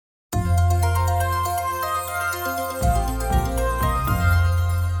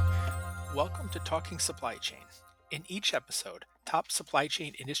Talking Supply Chain. In each episode, top supply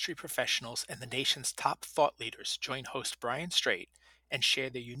chain industry professionals and the nation's top thought leaders join host Brian Strait and share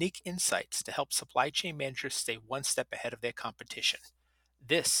their unique insights to help supply chain managers stay one step ahead of their competition.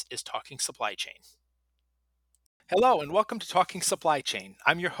 This is Talking Supply Chain. Hello, and welcome to Talking Supply Chain.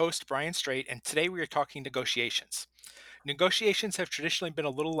 I'm your host, Brian Strait, and today we are talking negotiations. Negotiations have traditionally been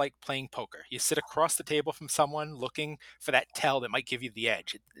a little like playing poker. You sit across the table from someone looking for that tell that might give you the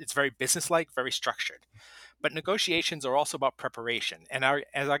edge. It's very businesslike, very structured. But negotiations are also about preparation, and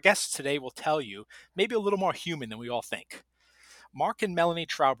as our guests today will tell you, maybe a little more human than we all think. Mark and Melanie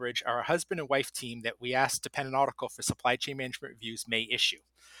Trowbridge are a husband and wife team that we asked to pen an article for Supply Chain Management Review's May issue.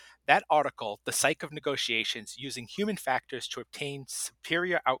 That article, The Psych of Negotiations Using Human Factors to Obtain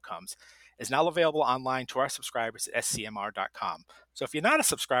Superior Outcomes, is now available online to our subscribers at scmr.com. So if you're not a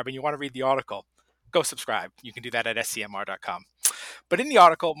subscriber and you want to read the article, go subscribe. You can do that at scmr.com. But in the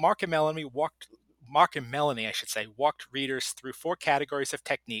article, Mark and Melanie, walked readers through 4 categories of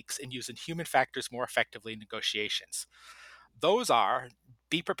techniques in using human factors more effectively in negotiations. Those are: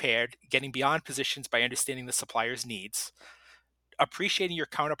 be prepared, getting beyond positions by understanding the supplier's needs; appreciating your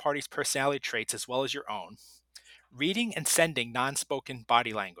counterparty's personality traits as well as your own; reading and sending non-spoken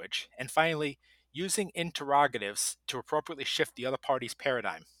body language; and finally, using interrogatives to appropriately shift the other party's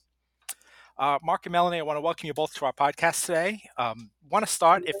paradigm. Mark and Melanie, I want to welcome you both to our podcast today. Want to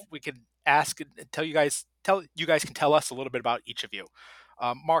start, if we could ask and tell you guys can tell us a little bit about each of you.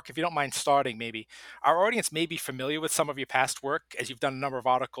 Mark, if you don't mind starting, maybe our audience may be familiar with some of your past work, as you've done a number of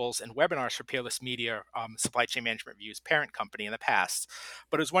articles and webinars for Peerless Media, Supply Chain Management Review's parent company in the past.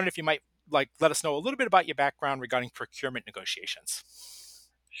 But I was wondering if you might let us know a little bit about your background regarding procurement negotiations.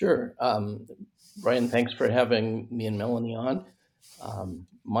 Sure. Brian, thanks for having me and Melanie on.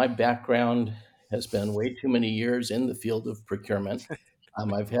 My background has been way too many years in the field of procurement.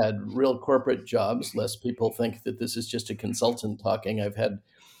 I've had real corporate jobs, lest people think that this is just a consultant talking. I've had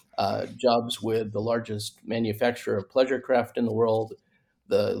jobs with the largest manufacturer of pleasure craft in the world,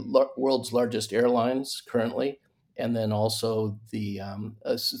 the world's largest airlines currently, and then also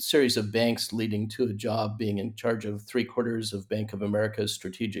a series of banks, leading to a job being in charge of 3/4 of Bank of America's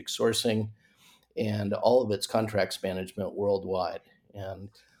strategic sourcing and all of its contracts management worldwide. And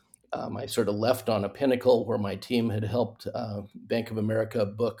I sort of left on a pinnacle where my team had helped Bank of America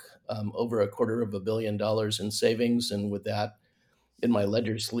book over $250 million in savings. And with that in my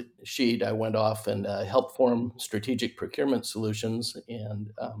ledger sheet, I went off and helped form Strategic Procurement Solutions.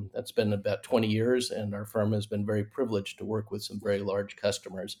 And that's been about 20 years. And our firm has been very privileged to work with some very large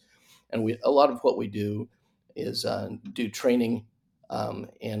customers. And a lot of what we do is do training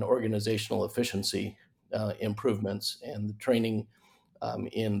and organizational efficiency improvements. And the training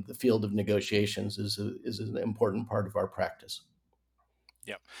in the field of negotiations is an important part of our practice.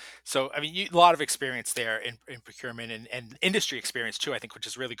 Yeah. So, I mean, a lot of experience there in procurement and industry experience too, I think, which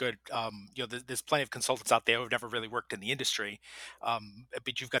is really good. There's plenty of consultants out there who've never really worked in the industry,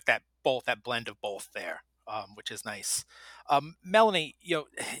 but you've got that blend of both there, which is nice. Melanie, you're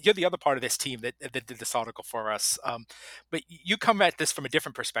the other part of this team that did this article for us, but you come at this from a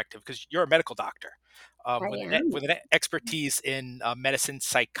different perspective because you're a medical doctor I am. with an expertise in medicine,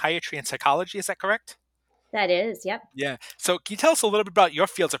 psychiatry, and psychology. Is that correct? That is, yep. Yeah. So can you tell us a little bit about your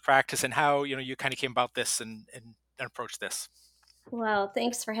fields of practice and how, you kind of came about this and approached this? Well,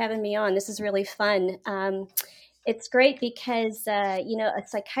 thanks for having me on. This is really fun. It's great because, a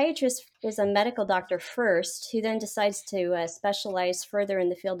psychiatrist is a medical doctor first, who then decides to specialize further in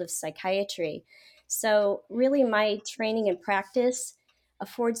the field of psychiatry. So really my training and practice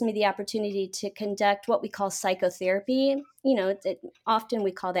affords me the opportunity to conduct what we call psychotherapy. Often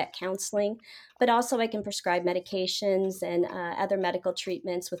we call that counseling, but also I can prescribe medications and other medical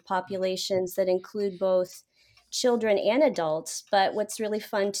treatments with populations that include both children and adults. But what's really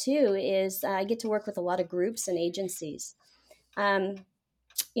fun too is I get to work with a lot of groups and agencies. Um,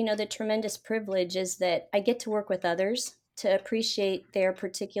 the tremendous privilege is that I get to work with others to appreciate their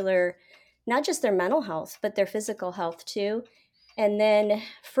particular, not just their mental health, but their physical health too. And then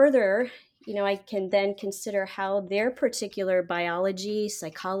further, I can then consider how their particular biology,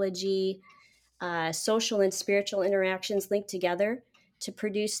 psychology, social and spiritual interactions link together to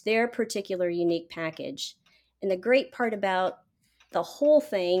produce their particular unique package. And the great part about the whole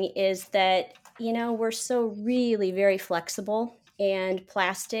thing is that, we're so really very flexible and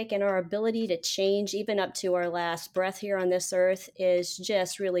plastic, and our ability to change even up to our last breath here on this earth is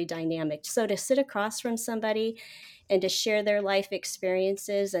just really dynamic. So to sit across from somebody and to share their life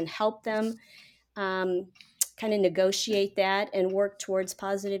experiences and help them kind of negotiate that and work towards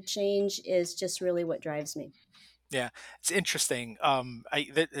positive change is just really what drives me. Yeah, it's interesting.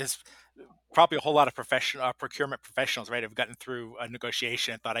 probably a whole lot of procurement professionals, right, have gotten through a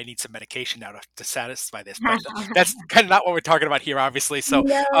negotiation and thought, I need some medication now to satisfy this. But that's kind of not what we're talking about here, obviously. So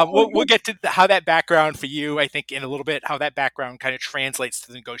No, we'll get to how that background for you, I think, in a little bit, how that background kind of translates to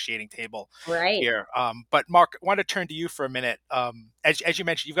the negotiating table right. here. But Mark, I want to turn to you for a minute. As you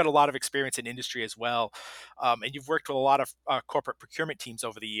mentioned, you've got a lot of experience in industry as well, and you've worked with a lot of corporate procurement teams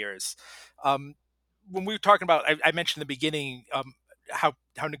over the years. Um, when we were talking about, I mentioned in the beginning, how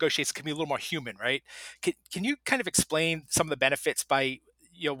negotiations can be a little more human, right? Can you kind of explain some of the benefits by,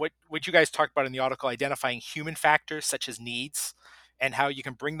 what you guys talked about in the article, identifying human factors such as needs, and how you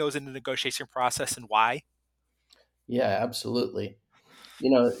can bring those into the negotiation process and why? Yeah, absolutely.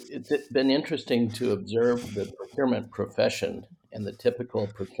 It's been interesting to observe the procurement profession and the typical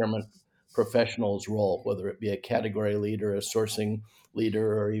procurement professional's role, whether it be a category leader, a sourcing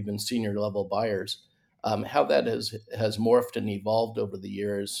leader, or even senior level buyers. How that has morphed and evolved over the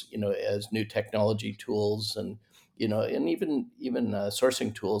years, as new technology tools and even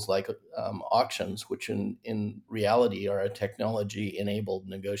sourcing tools like auctions, which in reality are a technology enabled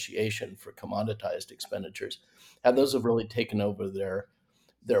negotiation for commoditized expenditures. How those have really taken over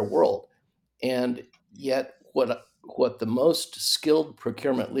their world. And yet, what the most skilled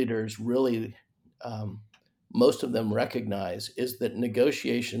procurement leaders really, um, most of them recognize, is that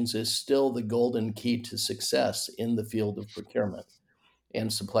negotiations is still the golden key to success in the field of procurement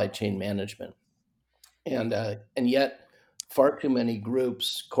and supply chain management. And yet, far too many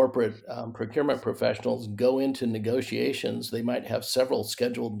groups, corporate procurement professionals, go into negotiations. They might have several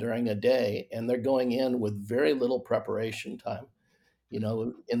scheduled during a day, and they're going in with very little preparation time. In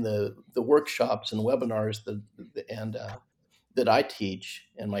the workshops and webinars that I teach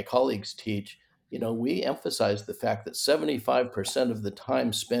and my colleagues teach, we emphasize the fact that 75% of the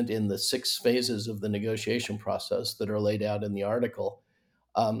time spent in the 6 phases of the negotiation process that are laid out in the article,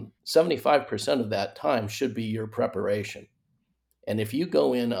 75% of that time should be your preparation. And if you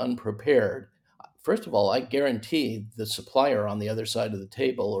go in unprepared, first of all, I guarantee the supplier on the other side of the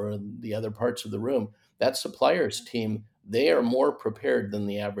table or in the other parts of the room, that supplier's team, they are more prepared than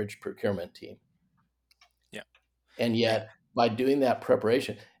the average procurement team. Yeah. And Yeah. yet, by doing that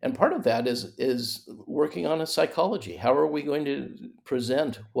preparation, and part of that is working on a psychology. How are we going to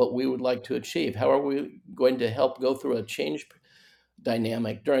present what we would like to achieve? How are we going to help go through a change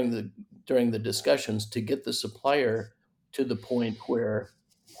dynamic during the discussions to get the supplier to the point where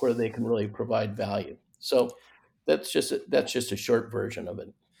they can really provide value. So that's just a short version of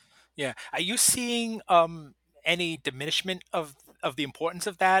it. Yeah. Are you seeing any diminishment of the importance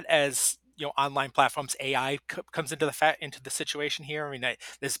of that as online platforms, AI comes into into the situation here? I mean,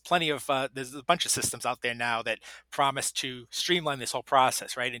 there's plenty of there's a bunch of systems out there now that promise to streamline this whole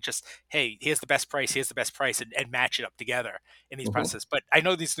process, right? And just, hey, here's the best price, and match it up together in these Mhm. processes. But I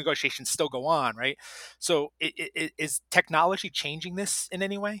know these negotiations still go on, right? So is technology changing this in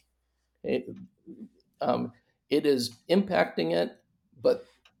any way? It, um, it is impacting it, but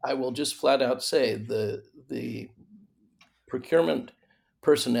I will just flat out say the procurement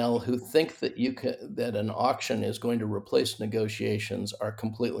personnel who think that an auction is going to replace negotiations are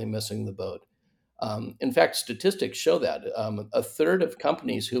completely missing the boat. In fact, statistics show that a third of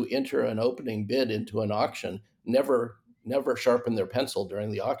companies who enter an opening bid into an auction never sharpen their pencil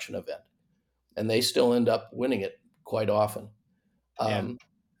during the auction event, and they still end up winning it quite often. Yeah. Um,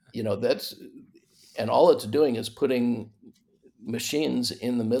 that's and all it's doing is putting machines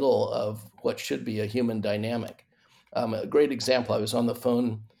in the middle of what should be a human dynamic. A great example: I was on the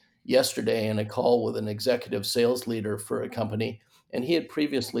phone yesterday in a call with an executive sales leader for a company, and he had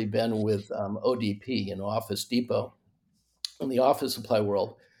previously been with ODP, Office Depot, in the office supply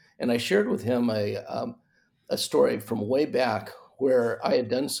world. And I shared with him a story from way back where I had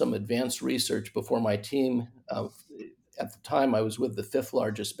done some advanced research before my team. At the time, I was with the fifth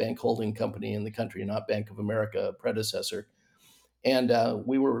largest bank holding company in the country, not Bank of America, a predecessor. And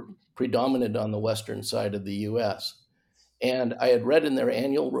we were predominant on the western side of the US. And I had read in their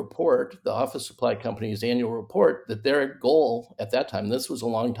annual report, the office supply company's annual report, that their goal at that time, this was a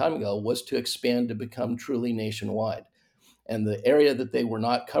long time ago, was to expand to become truly nationwide. And the area that they were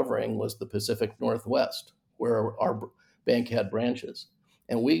not covering was the Pacific Northwest, where our bank had branches.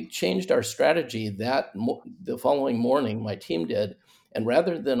 And we changed our strategy the following morning, my team did. And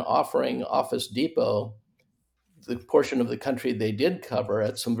rather than offering Office Depot the portion of the country they did cover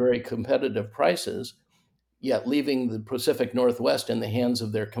at some very competitive prices, yet leaving the Pacific Northwest in the hands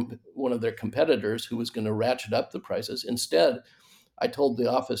of one of their competitors who was going to ratchet up the prices. Instead, I told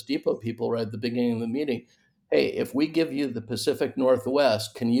the Office Depot people right at the beginning of the meeting, hey, if we give you the Pacific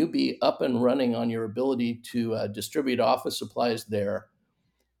Northwest, can you be up and running on your ability to distribute office supplies there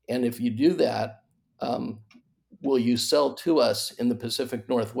And if you do that, um, will you sell to us in the Pacific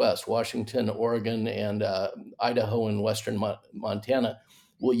Northwest, Washington, Oregon, and Idaho and Western Montana?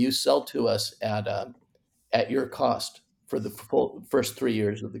 Will you sell to us at your cost for the first 3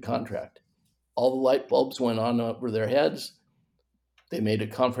 years of the contract? All the light bulbs went on over their heads. They made a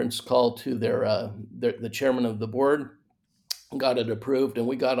conference call to the chairman of the board, got it approved, and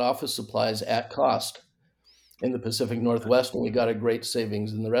we got office supplies at cost in the Pacific Northwest, and we got a great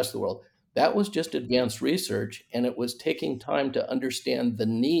savings in the rest of the world. That was just advanced research, and it was taking time to understand the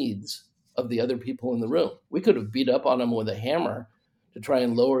needs of the other people in the room. We could have beat up on them with a hammer to try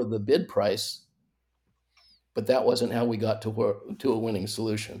and lower the bid price, but that wasn't how we got to a winning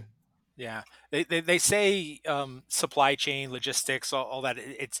solution. Yeah, they say supply chain, logistics, all that.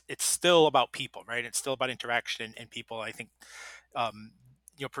 It's still about people, right? It's still about interaction and people. I think um,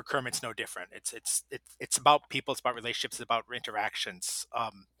 procurement's no different. It's about people. It's about relationships. It's about interactions.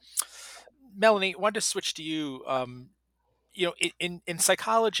 Melanie, I wanted to switch to you. In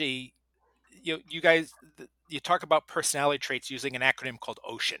psychology, you guys you talk about personality traits using an acronym called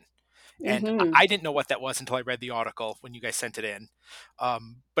OCEAN. And Mm-hmm. I didn't know what that was until I read the article when you guys sent it in.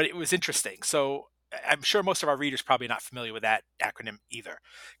 But it was interesting. So I'm sure most of our readers probably not familiar with that acronym either.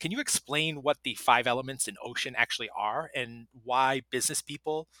 Can you explain what the 5 elements in OCEAN actually are and why business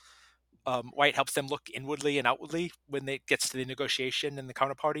people, why it helps them look inwardly and outwardly when it gets to the negotiation and the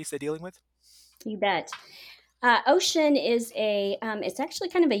counterparties they're dealing with? You bet. Ocean is it's actually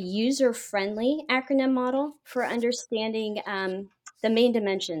kind of a user-friendly acronym model for understanding the main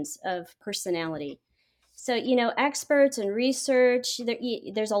dimensions of personality. So, experts and research,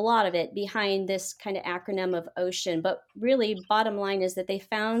 there's a lot of it behind this kind of acronym of OCEAN. But really, bottom line is that they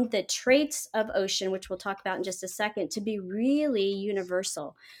found the traits of OCEAN, which we'll talk about in just a second, to be really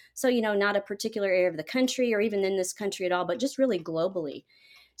universal. So, not a particular area of the country or even in this country at all, but just really globally.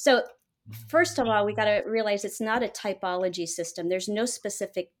 So, first of all, we got to realize it's not a typology system. There's no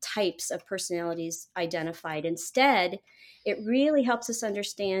specific types of personalities identified. Instead, it really helps us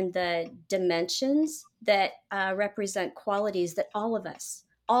understand the dimensions that represent qualities that all of us,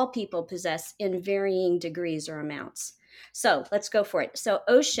 all people possess in varying degrees or amounts. So let's go for it. So,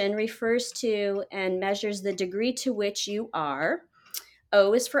 ocean refers to and measures the degree to which you are.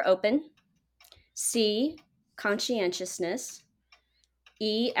 O is for open, C, conscientiousness,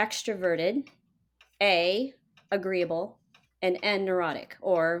 E, extroverted, A, agreeable, and N, neurotic,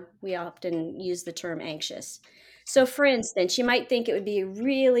 or we often use the term anxious. So, for instance, you might think it would be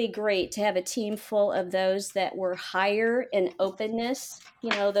really great to have a team full of those that were higher in openness,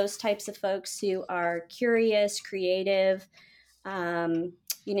 those types of folks who are curious, creative, um,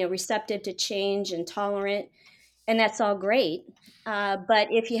 receptive to change and tolerant. And that's all great. But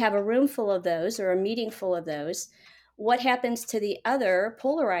if you have a room full of those or a meeting full of those, what happens to the other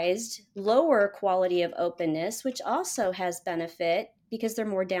polarized, lower quality of openness, which also has benefit because they're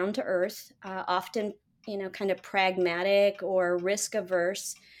more down to earth, often, kind of pragmatic or risk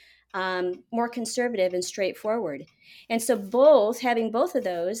averse, more conservative and straightforward. And so, having both of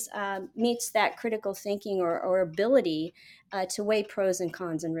those meets that critical thinking or ability to weigh pros and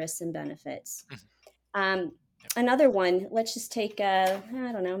cons and risks and benefits. Mhm. Um, Another one, let's just take, I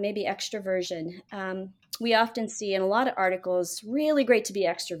don't know, maybe extroversion. We often see in a lot of articles, really great to be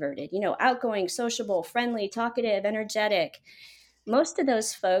extroverted, outgoing, sociable, friendly, talkative, energetic. Most of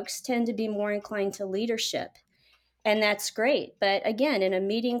those folks tend to be more inclined to leadership. And that's great. But again, in a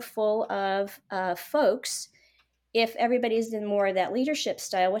meeting full of folks, if everybody's in more of that leadership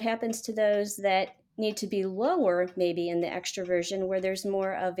style, what happens to those that need to be lower, maybe in the extroversion, where there's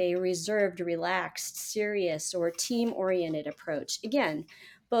more of a reserved, relaxed, serious, or team oriented approach? Again,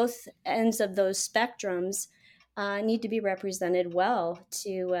 both ends of those spectrums need to be represented well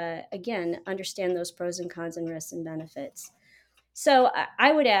to, again, understand those pros and cons and risks and benefits. So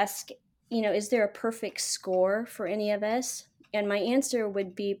I would ask, is there a perfect score for any of us? And my answer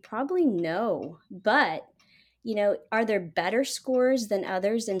would be probably no. But, are there better scores than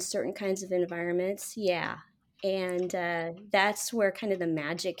others in certain kinds of environments? Yeah. And that's where kind of the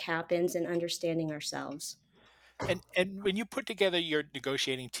magic happens in understanding ourselves. And when you put together your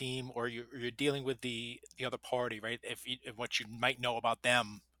negotiating team or you're dealing with the other party, right? If what you might know about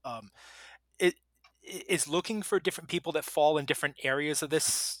them, it is looking for different people that fall in different areas of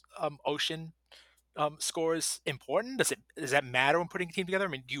this ocean scores important? Does that matter when putting a team together? I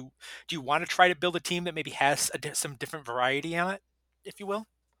mean, do you want to try to build a team that maybe has some different variety on it, if you will?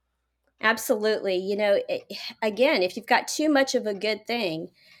 Absolutely. Again, if you've got too much of a good thing,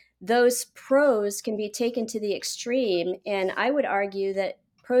 those pros can be taken to the extreme. And I would argue that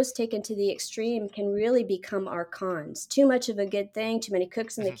pros taken to the extreme can really become our cons. Too much of a good thing, too many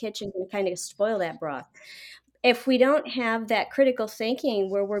cooks in the Mhm. kitchen can kind of spoil that broth. If we don't have that critical thinking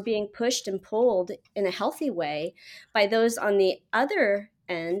where we're being pushed and pulled in a healthy way by those on the other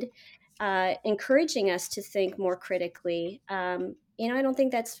end, encouraging us to think more critically, I don't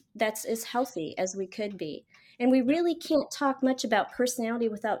think that's as healthy as we could be. And we Yeah, really can't talk much about personality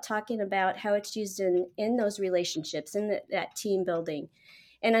without talking about how it's used in those relationships, in that team building.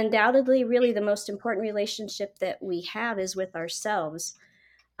 And undoubtedly, really, the most important relationship that we have is with ourselves.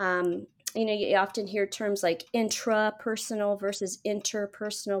 um, you often hear terms like intrapersonal versus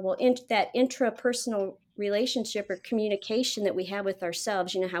interpersonal. Well, that intrapersonal relationship or communication that we have with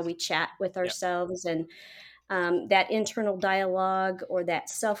ourselves, how we chat with yeah, ourselves, and that internal dialogue or that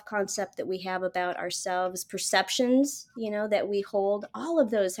self concept that we have about ourselves, perceptions, that we hold, all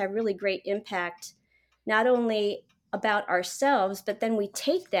of those have really great impact, not only about ourselves, but then we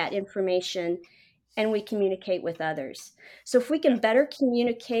take that information and we communicate with others. So if we yeah, can better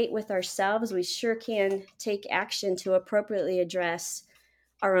communicate with ourselves, we sure can take action to appropriately address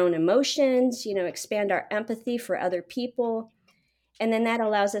our own emotions, expand our empathy for other people. And then that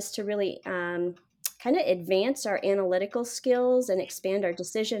allows us to really kind of advance our analytical skills and expand our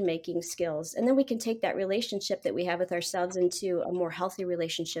decision making skills. And then we can take that relationship that we have with ourselves into a more healthy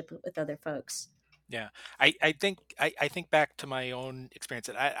relationship with other folks. yeah. I think back to my own experience.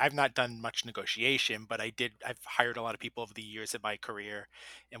 And I've not done much negotiation, but I've hired a lot of people over the years in my career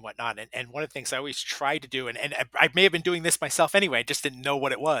and whatnot. And one of the things I always try to do, and I may have been doing this myself anyway, I just didn't know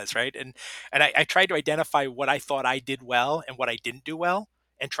what it was, right? And I tried to identify what I thought I did well and what I didn't do well,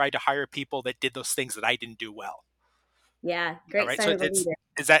 and tried to hire people that did those things that I didn't do well. Yeah, All great right. So sign of a leader.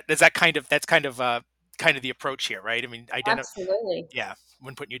 is that kind of the approach here, right? I mean, Absolutely. yeah,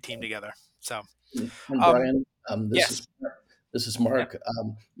 when putting your team together. So, And um, Brian, yes, this is yeah, Mark.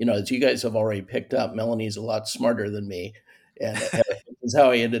 As you guys have already picked up, Melanie's a lot smarter than me, and this is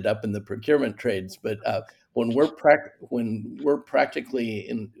how I ended up in the procurement trades. But when we're practically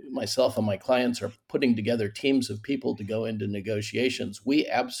in myself and my clients are putting together teams of people to go into negotiations, we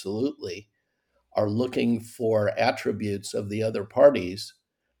absolutely are looking for attributes of the other parties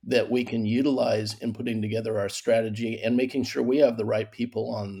that we can utilize in putting together our strategy and making sure we have the right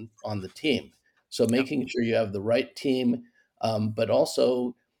people on the team. So yeah, making sure you have the right team, but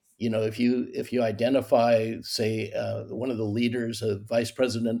also, if you identify, say, one of the leaders, a vice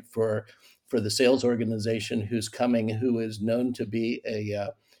president for the sales organization who's coming, who is known to be a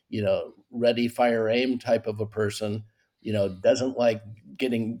ready, fire, aim type of a person, doesn't like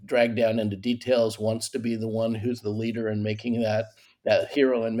getting dragged down into details, wants to be the one who's the leader and making that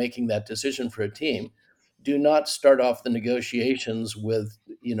hero and making that decision for a team. Do not start off the negotiations with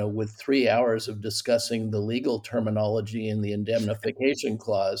 3 hours of discussing the legal terminology and the indemnification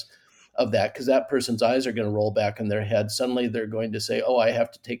clause of that, because that person's eyes are going to roll back in their head. Suddenly they're going to say, oh, I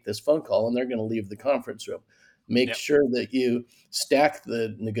have to take this phone call, and they're going to leave the conference room. Make yeah, sure that you stack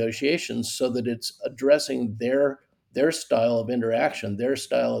the negotiations so that it's addressing their style of interaction, their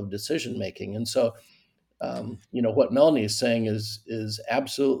style of decision making. And so, what Melanie is saying is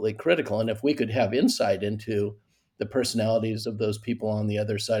absolutely critical. And if we could have insight into the personalities of those people on the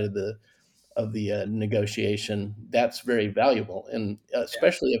other side of the negotiation, that's very valuable. And yeah,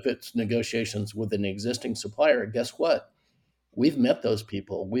 especially if it's negotiations with an existing supplier, guess what? We've met those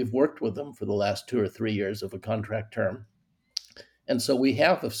people. We've worked with them for the last 2 or 3 years of a contract term. And so we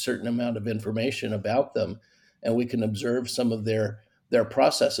have a certain amount of information about them, and we can observe some of their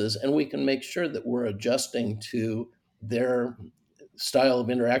processes, and we can make sure that we're adjusting to their style of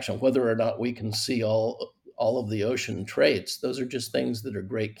interaction, whether or not we can see all of the ocean traits. Those are just things that are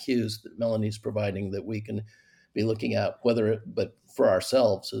great cues that Melanie's providing that we can be looking at, but for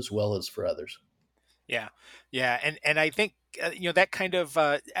ourselves as well as for others. yeah, yeah. And I think that kind of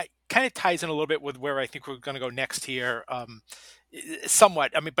ties in a little bit with where I think we're going to go next here.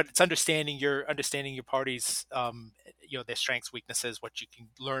 Somewhat. I mean, but it's understanding your parties, their strengths, weaknesses, what you can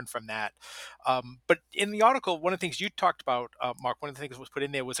learn from that. But in the article, one of the things you talked about, Mark, one of the things that was put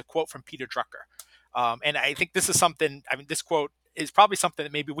in there was a quote from Peter Drucker. And I think this is something. I mean, this quote is probably something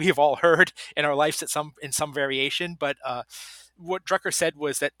that maybe we have all heard in our lives in some variation. But what Drucker said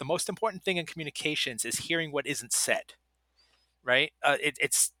was that the most important thing in communications is hearing what isn't said. Right?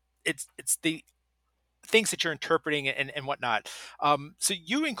 It's the things that you're interpreting and whatnot. So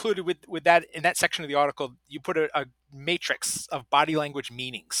you included with that in that section of the article, you put a matrix of body language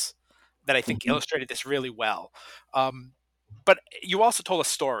meanings that I think Mhm. illustrated this really well. But you also told a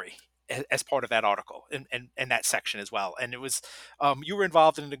story, as part of that article and that section as well. And it was you were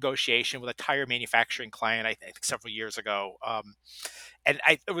involved in a negotiation with a tire manufacturing client, I think several years ago.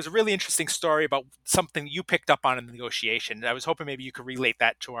 It was a really interesting story about something you picked up on in the negotiation. I was hoping maybe you could relate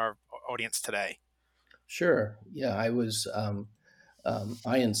that to our audience today. Sure. Yeah, I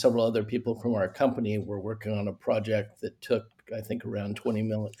and several other people from our company were working on a project that took, I think, around 20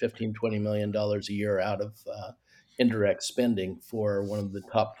 million, 15, $20 million a year out of indirect spending for one of the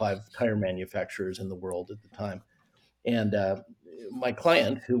top five tire manufacturers in the world at the time. And my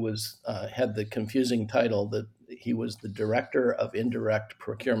client, who had the confusing title that he was the director of indirect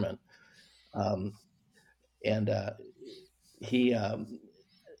procurement, um, and he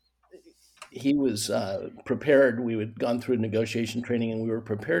he was prepared. We had gone through negotiation training, and we were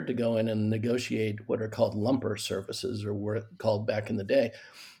prepared to go in and negotiate what are called lumper services, or were called back in the day.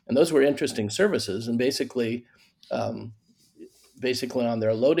 And those were interesting services. And um, basically on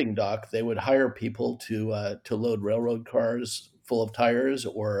their loading dock, they would hire people to load railroad cars full of tires,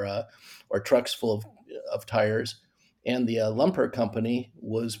 or trucks full of tires. And the lumper company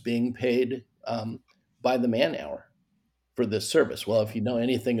was being paid by the man hour for this service. Well, if you know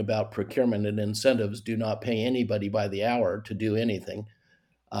anything about procurement and incentives, do not pay anybody by the hour to do anything.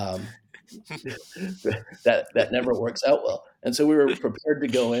 Um, that never works out well. And so we were prepared to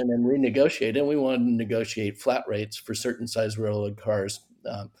go in and renegotiate, and we wanted to negotiate flat rates for certain size railroad cars,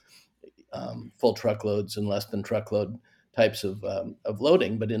 full truckloads and less than truckload types of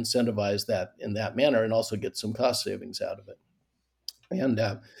loading, but incentivize that in that manner and also get some cost savings out of it. And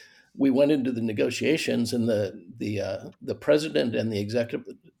we went into the negotiations, and the president and the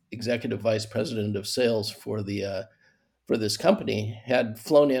executive vice president of sales for this company had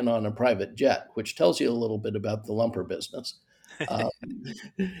flown in on a private jet, which tells you a little bit about the lumper business. Um,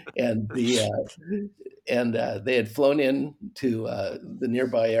 and they had flown in to the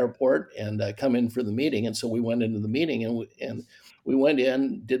nearby airport and come in for the meeting. And so we went into the meeting, and we went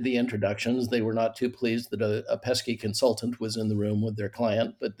in, did the introductions. They were not too pleased that a pesky consultant was in the room with their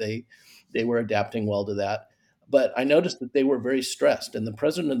client, but they were adapting well to that. But I noticed that they were very stressed, and the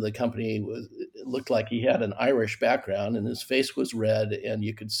president of the company looked like he had an Irish background, and his face was red, and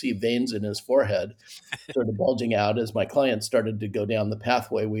you could see veins in his forehead sort of bulging out as my client started to go down the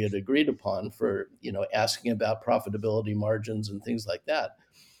pathway we had agreed upon for, asking about profitability margins and things like that.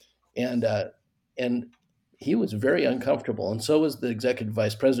 And and he was very uncomfortable, and so was the executive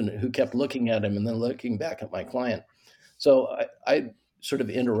vice president, who kept looking at him and then looking back at my client. So I sort of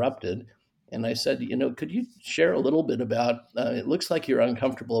interrupted, and I said, could you share a little bit about? It looks like you're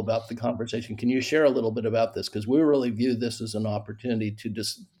uncomfortable about the conversation. Can you share a little bit about this? Because we really view this as an opportunity to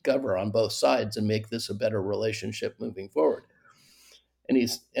discover on both sides and make this a better relationship moving forward.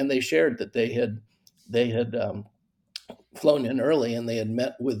 And they shared that they had flown in early, and they had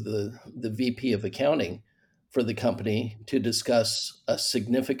met with the VP of accounting for the company to discuss a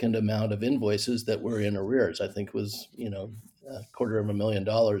significant amount of invoices that were in arrears. I think it was,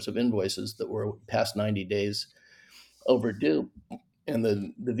 $250,000 of invoices that were past 90 days overdue. And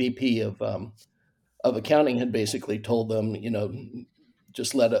the VP of accounting had basically told them,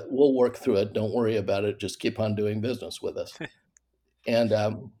 just we'll work through it. Don't worry about it. Just keep on doing business with us. And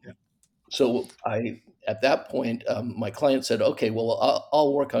so at that point, my client said, "Okay, well,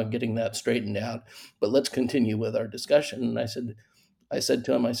 I'll work on getting that straightened out, but let's continue with our discussion." And I said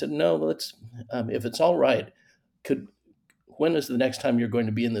to him, I said, "No, let's, if it's all right, could when is the next time you're going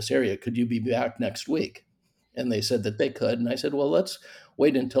to be in this area? Could you be back next week?" And they said that they could. And I said, "Well, let's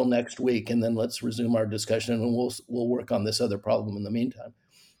wait until next week, and then let's resume our discussion, and we'll work on this other problem in the meantime."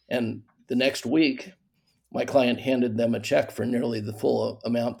 And the next week, my client handed them a check for nearly the full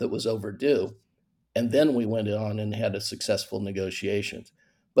amount that was overdue. And then we went on and had a successful negotiation.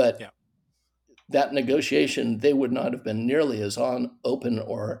 But Yeah. that negotiation, they would not have been nearly as open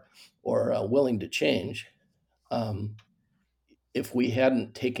or willing to change um, if we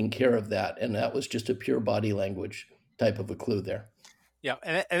hadn't taken care of that. And that was just a pure body language type of a clue there. Yeah,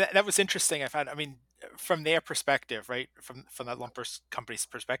 and that was interesting. I found, I mean, from their perspective, right, from that lumber company's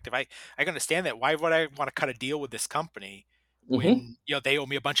perspective, I can understand that. Why would I want to cut a deal with this company Mm-hmm. when they owe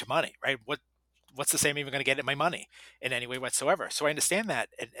me a bunch of money, right? What's the same even going to get at my money in any way whatsoever? So I understand that,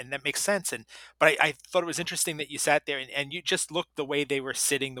 and that makes sense. But I thought it was interesting that you sat there and you just looked the way they were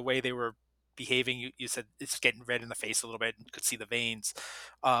sitting, the way they were behaving. You said it's getting red in the face a little bit, and could see the veins.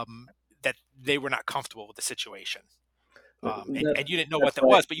 That they were not comfortable with the situation. And you didn't know what That's that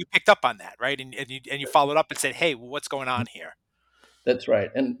right. was, but you picked up on that, right? And you followed up and said, "Hey, well, what's going on here?" That's right.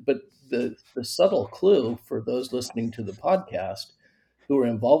 But the subtle clue for those listening to the podcast who are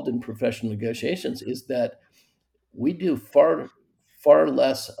involved in professional negotiations is that we do far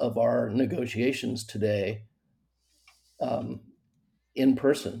less of our negotiations today um, in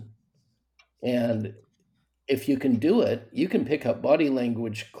person. And if you can do it, you can pick up body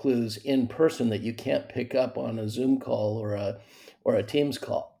language clues in person that you can't pick up on a Zoom call or a Teams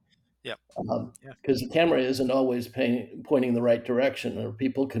call. Yep. Yeah. Because the camera isn't always pointing the right direction, or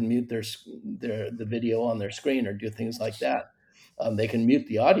people can mute the video on their screen or do things like that. They can mute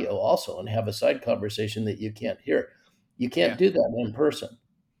the audio also and have a side conversation that you can't hear. You can't Yeah. do that in person,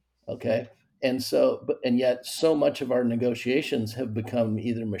 okay? And so, and yet, so much of our negotiations have become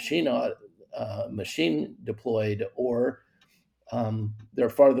either machine deployed, or they're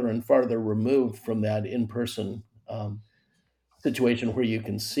farther and farther removed from that in person situation where you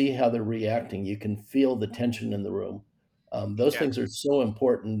can see how they're reacting, you can feel the tension in the room. Those Yeah. things are so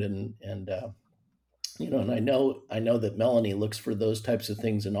important, and I know that Melanie looks for those types of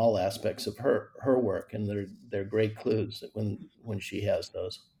things in all aspects of her work, and they're great clues when she has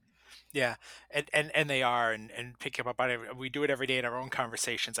those. Yeah, and they are, and picking up on it. We do it every day in our own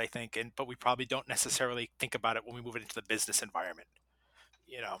conversations, I think, and but we probably don't necessarily think about it when we move it into the business environment.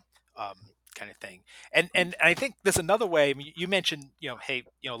 You know, um, kind of thing. And I think there's another way. I mean, you mentioned, hey,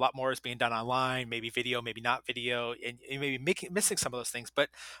 a lot more is being done online, maybe video, maybe not video, and you may be missing some of those things. But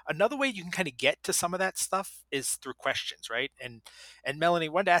another way you can kind of get to some of that stuff is through questions, right? And Melanie, I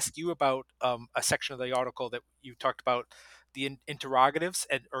wanted to ask you about a section of the article that you talked about the interrogatives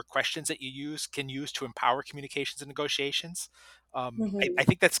or questions that can use to empower communications and negotiations. I Mhm.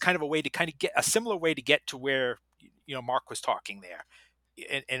 think that's kind of a way to kind of get a similar way to get to where Mark was talking there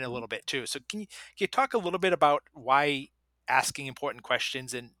in a little bit too. So can you talk a little bit about why asking important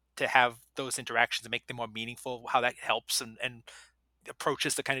questions and to have those interactions and make them more meaningful, how that helps and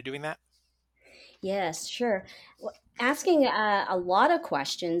approaches to kind of doing that? Yes, sure. Asking a lot of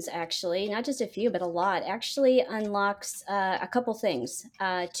questions, actually, not just a few, but a lot, actually unlocks a couple things.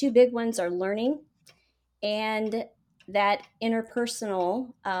 Two big ones are learning and that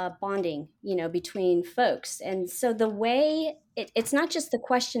interpersonal bonding, between folks. And so the way it's not just the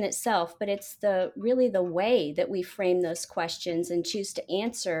question itself, but it's the way that we frame those questions and choose to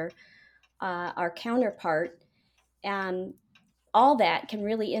answer our counterpart. Um, all that can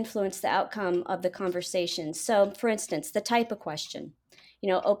really influence the outcome of the conversation. So, for instance, the type of question,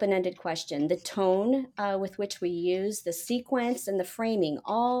 open ended question, the tone with which we use, the sequence, and the framing,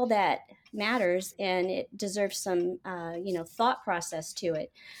 all that matters and it deserves some, thought process to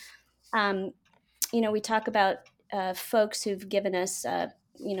it. Um, we talk about folks who've given us,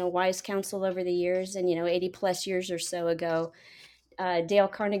 wise counsel over the years, and, 80 plus years or so ago, Dale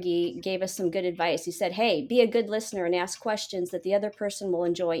Carnegie gave us some good advice. He said, "Hey, be a good listener and ask questions that the other person will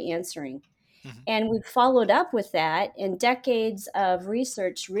enjoy answering." Hmm. And we've followed up with that, and decades of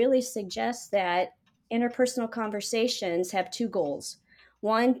research really suggests that interpersonal conversations have two goals: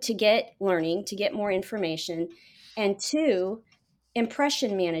 one, to get learning, to get more information, and two,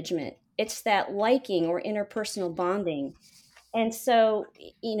 impression management. It's that liking or interpersonal bonding. And so,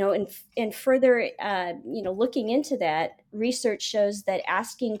 in further, looking into that, research shows that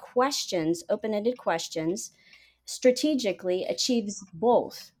asking questions, open-ended questions, strategically achieves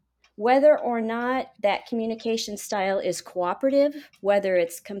both. Whether or not that communication style is cooperative, whether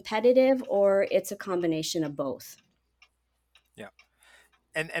it's competitive, or it's a combination of both. Yeah.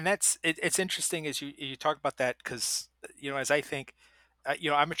 And it's interesting as you talk about that because as I think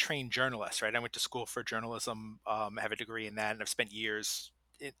I'm a trained journalist, right? I went to school for journalism, I have a degree in that, and I've spent years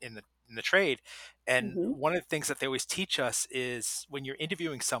in the trade. And Hmm. one of the things that they always teach us is when you're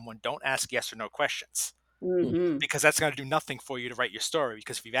interviewing someone, don't ask yes or no questions Hmm. because that's going to do nothing for you to write your story.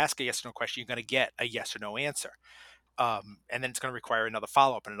 Because if you ask a yes or no question, you're going to get a yes or no answer. And then it's going to require another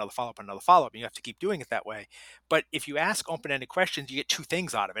follow up and another follow up and another follow up. And you have to keep doing it that way. But if you ask open ended questions, you get two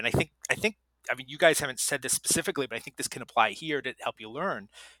things out of it. And I mean, you guys haven't said this specifically, but I think this can apply here to help you learn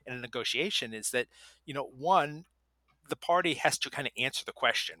in a negotiation. Is that one, the party has to kind of answer the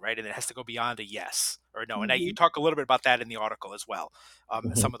question, right? And it has to go beyond a yes or no. And you Hmm. talk a little bit about that in the article as well.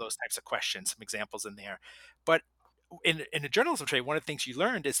 Mhm. Some of those types of questions, some examples in there. But in a journalism trade, one of the things you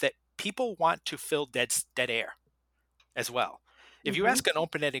learned is that people want to fill dead air as well. If you Hmm. ask an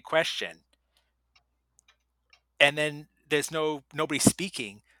open-ended question and then there's nobody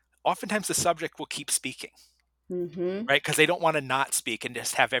speaking, oftentimes the subject will keep speaking, Hmm. right? Because they don't want to not speak and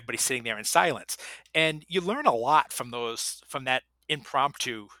just have everybody sitting there in silence. And you learn a lot from that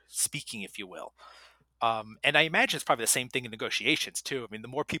impromptu speaking, if you will. And I imagine it's probably the same thing in negotiations too. I mean, the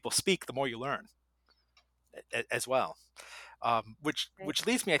more people speak, the more you learn as well. Right. Which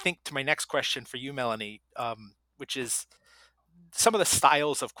leads me, I think, to my next question for you, Melanie, which is some of the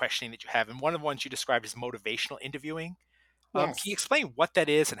styles of questioning that you have. And one of the ones you described is motivational interviewing. Can you Yes. explain what that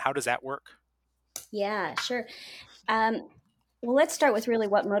is and how does that work? Yeah, sure. Um, well, let's start with really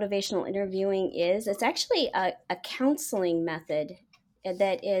what motivational interviewing is. It's actually a counseling method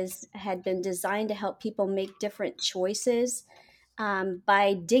that is had been designed to help people make different choices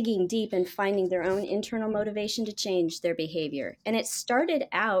by digging deep and finding their own internal motivation to change their behavior. And it started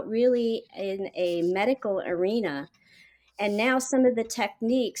out really in a medical arena. And now some of the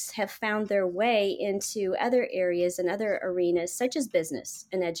techniques have found their way into other areas and other arenas, such as business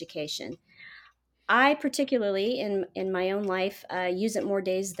and education. I particularly, in my own life, use it more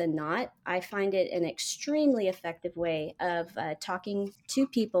days than not. I find it an extremely effective way of talking to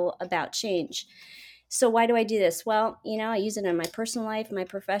people about change. So why do I do this? Well, I use it in my personal life, my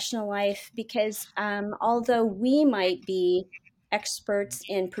professional life, because although we might be experts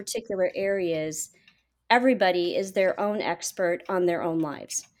in particular areas, everybody is their own expert on their own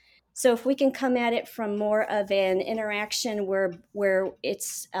lives. So if we can come at it from more of an interaction where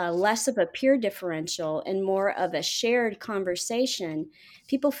it's less of a peer differential and more of a shared conversation,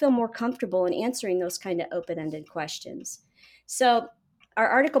 people feel more comfortable in answering those kind of open-ended questions. So our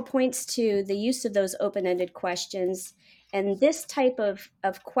article points to the use of those open-ended questions, and this type of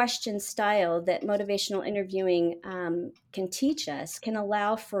question style that motivational interviewing can teach us can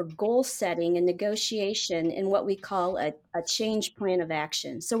allow for goal setting and negotiation in what we call a change plan of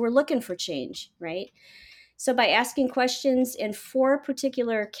action. So we're looking for change, right? So by asking questions in four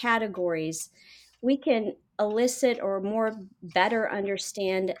particular categories, we can elicit or more better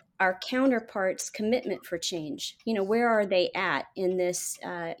understand our counterparts' commitment for change. Where are they at in this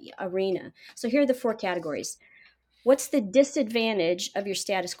arena? So here are the four categories. What's the disadvantage of your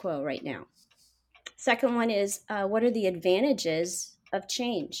status quo right now? Second one is what are the advantages of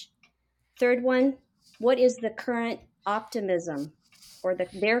change? Third one, what is the current optimism or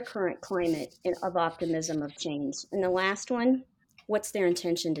their current climate of optimism of change? And the last one, what's their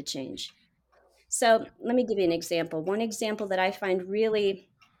intention to change? So let me give you an example. One example that I find really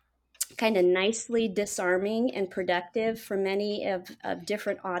kind of nicely disarming and productive for many of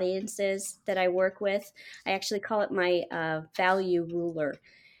different audiences that I work with. I actually call it my value ruler.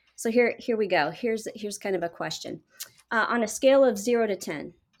 So here we go. Here's kind of a question. On a scale of 0 to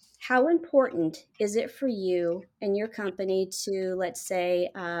 10, how important is it for you and your company to, let's say,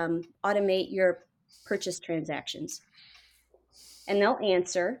 automate your purchase transactions? And they'll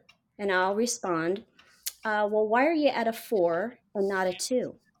answer, and I'll respond, well, why are you at a 4 and not a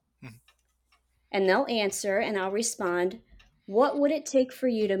 2? Mhm. And they'll answer, and I'll respond, what would it take for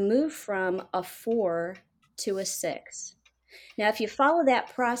you to move from a 4 to a 6? Now, if you follow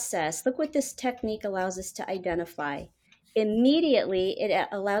that process, look what this technique allows us to identify. Immediately, it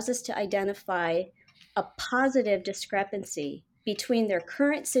allows us to identify a positive discrepancy between their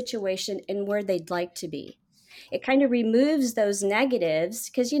current situation and where they'd like to be. It kind of removes those negatives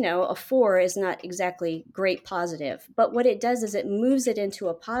because, a 4 is not exactly great positive. But what it does is it moves it into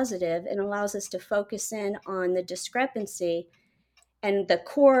a positive and allows us to focus in on the discrepancy and the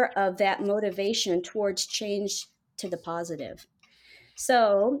core of that motivation towards change to the positive.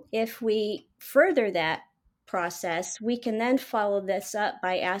 So if we further that process, we can then follow this up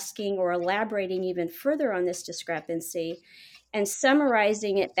by asking or elaborating even further on this discrepancy and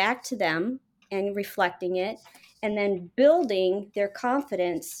summarizing it back to them and reflecting it, and then building their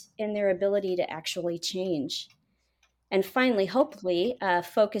confidence in their ability to actually change. And finally, hopefully,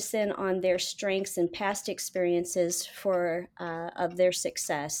 focus in on their strengths and past experiences of their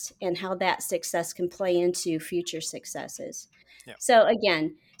success and how that success can play into future successes. Yeah. So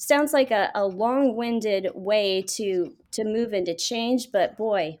again, sounds like a long-winded way to move into change, but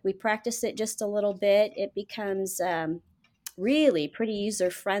boy, we practice it just a little bit. It becomes really pretty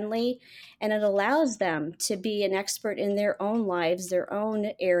user friendly, and it allows them to be an expert in their own lives, their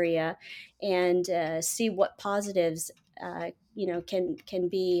own area, and see what positives can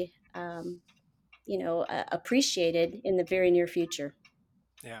be appreciated in the very near future.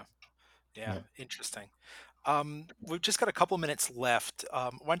 Yeah. Yeah. Yeah. Interesting. We've just got a couple minutes left.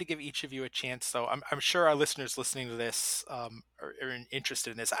 Wanted to give each of you a chance, though. I'm sure our listeners listening to this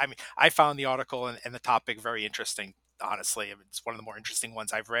interested in this. I mean, I found the article and the topic very interesting. Honestly, I mean, it's one of the more interesting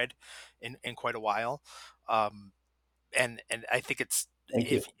ones I've read in quite a while. Um, and I think it's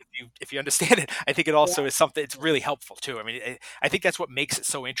Thank you. if you understand it, I think it also Yeah. is something it's really helpful too. I mean, I think that's what makes it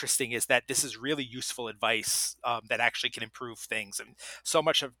so interesting is that this is really useful advice that actually can improve things. And so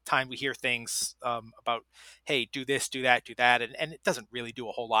much of the time we hear things about, hey, do this, do that, and it doesn't really do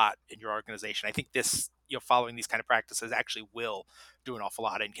a whole lot in your organization. I think this, following these kind of practices actually will do an awful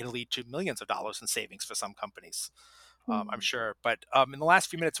lot and can lead to millions of dollars in savings for some companies. I'm Hmm. sure. But in the last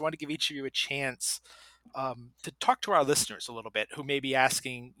few minutes, I want to give each of you a chance to talk to our listeners a little bit who may be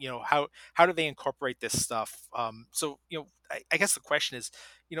asking, how do they incorporate this stuff? I guess the question is,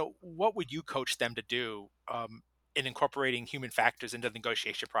 what would you coach them to do in incorporating human factors into the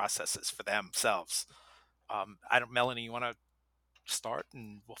negotiation processes for themselves? I don't, Melanie, you want to start,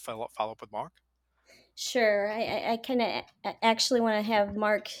 and we'll follow up with Mark. Sure. I kind of actually want to have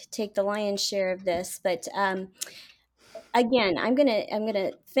Mark take the lion's share of this, but again, I'm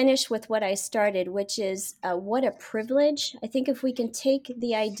gonna finish with what I started, which is what a privilege. I think if we can take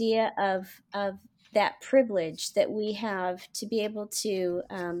the idea of that privilege that we have to be able to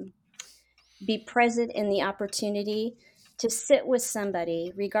be present in the opportunity to sit with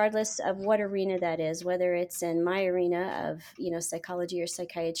somebody, regardless of what arena that is, whether it's in my arena of psychology or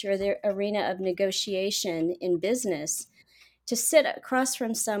psychiatry, or the arena of negotiation in business, to sit across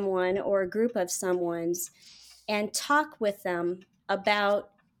from someone or a group of someone's and talk with them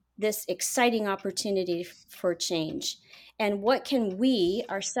about this exciting opportunity for change and what can we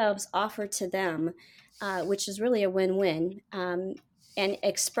ourselves offer to them, which is really a win-win, and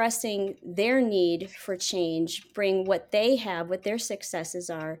expressing their need for change, bring what they have, what their successes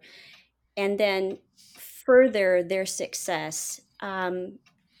are, and then further their success,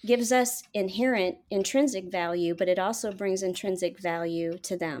 gives us inherent intrinsic value, but it also brings intrinsic value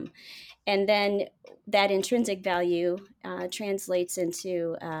to them. And then that intrinsic value translates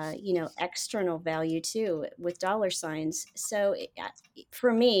into external value too, with dollar signs. So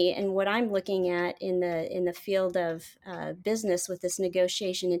for me, and what I'm looking at in the field of business with this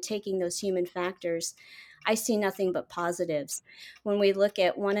negotiation and taking those human factors, I see nothing but positives when we look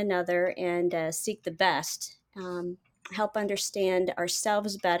at one another and seek the best, help understand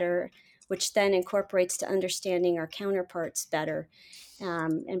ourselves better, which then incorporates to understanding our counterparts better,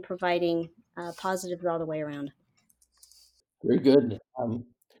 and providing positives all the way around. Very good.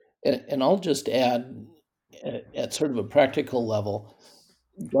 And I'll just add, at sort of a practical level,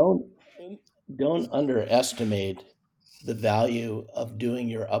 don't don't underestimate the value of doing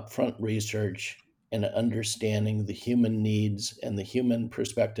your upfront research and understanding the human needs and the human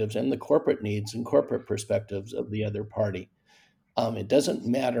perspectives and the corporate needs and corporate perspectives of the other party. It doesn't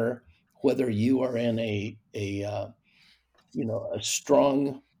matter whether you are in a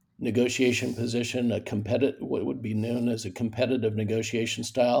strong negotiation position, a competitive, what would be known as a competitive negotiation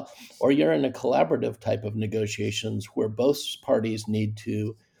style, or you're in a collaborative type of negotiations where both parties need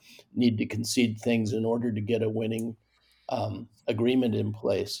to concede things in order to get a winning agreement in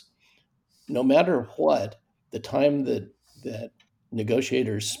place. No matter what, the time that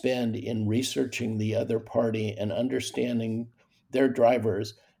negotiators spend in researching the other party and understanding their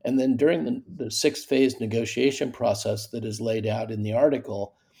drivers, and then during the six phase negotiation process that is laid out in the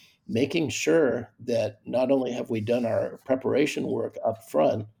article, making sure that not only have we done our preparation work up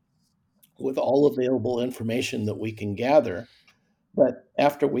front with all available information that we can gather, but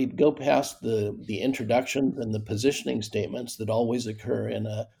after we go past the introductions and the positioning statements that always occur in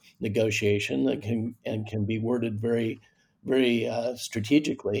a negotiation that can be worded very very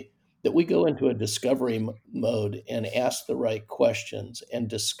strategically, that we go into a discovery mode and ask the right questions and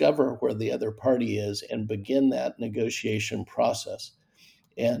discover where the other party is and begin that negotiation process.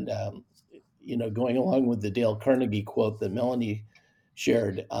 And going along with the Dale Carnegie quote that Melanie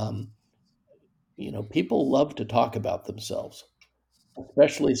shared, people love to talk about themselves,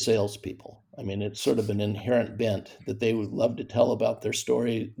 especially salespeople. I mean, it's sort of an inherent bent that they would love to tell about their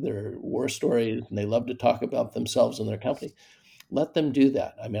story, their war stories, and they love to talk about themselves and their company. Let them do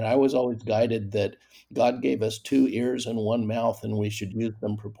that. I mean, I was always guided that God gave us two ears and one mouth, and we should use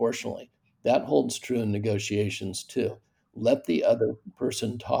them proportionally. That holds true in negotiations too. Let the other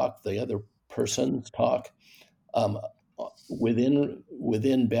person talk, the other persons talk, um,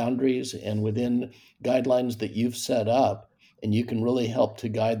 within boundaries and within guidelines that you've set up, and you can really help to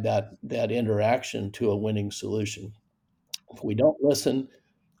guide that interaction to a winning solution. If we don't listen,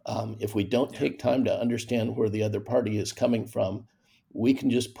 if we don't Yeah. take time to understand where the other party is coming from, we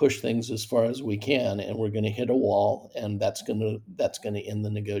can just push things as far as we can, and we're going to hit a wall, and that's going to end the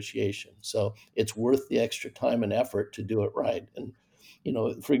negotiation. So it's worth the extra time and effort to do it right. And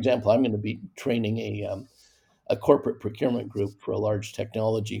for example, I'm going to be training a corporate procurement group for a large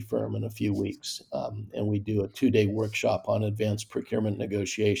technology firm in a few weeks. And we do a 2-day workshop on advanced procurement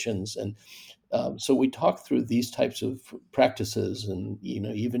negotiations. And so we talk through these types of practices and,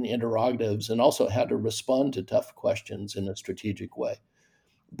 even interrogatives, and also how to respond to tough questions in a strategic way.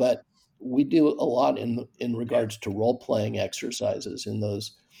 But we do a lot in Yeah. regards to role playing exercises in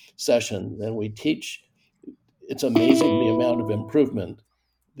those sessions. And we teach, it's amazing the amount of improvement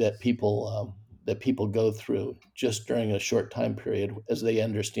that people that people go through just during a short time period as they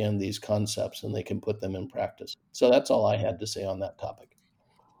understand these concepts and they can put them in practice. So that's all I had to say on that topic.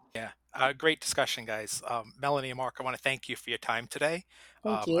 Yeah, great discussion, guys. Melanie and Mark, I want to thank you for your time today.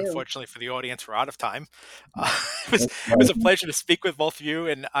 Thank you. Unfortunately for the audience, we're out of time. It was a Right. pleasure to speak with both of you,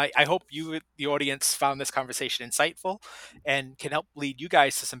 and I hope you, the audience, found this conversation insightful and can help lead you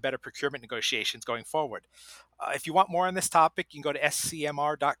guys to some better procurement negotiations going forward. If you want more on this topic, you can go to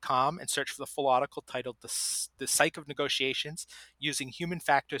scmr.com and search for the full article titled The Psych of Negotiations Using Human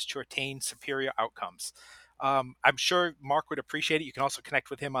Factors to Attain Superior Outcomes. I'm sure Mark would appreciate it. You can also connect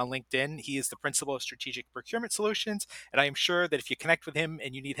with him on LinkedIn. He is the principal of strategic procurement solutions. And I am sure that if you connect with him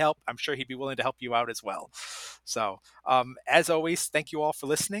and you need help, I'm sure he'd be willing to help you out as well. So, as always, thank you all for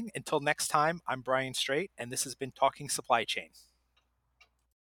listening. Until next time, I'm Brian Straight, and this has been Talking Supply Chain.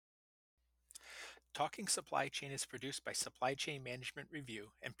 Talking Supply Chain is produced by Supply Chain Management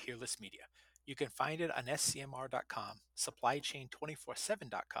Review and Peerless Media. You can find it on scmr.com,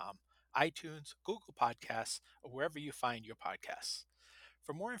 supplychain247.com, iTunes, Google Podcasts, or wherever you find your podcasts.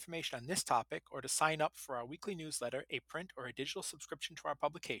 For more information on this topic or to sign up for our weekly newsletter, a print or a digital subscription to our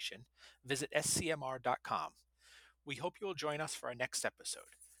publication, visit scmr.com. We hope you will join us for our next episode.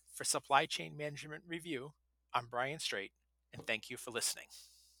 For Supply Chain Management Review, I'm Brian Straight, and thank you for listening.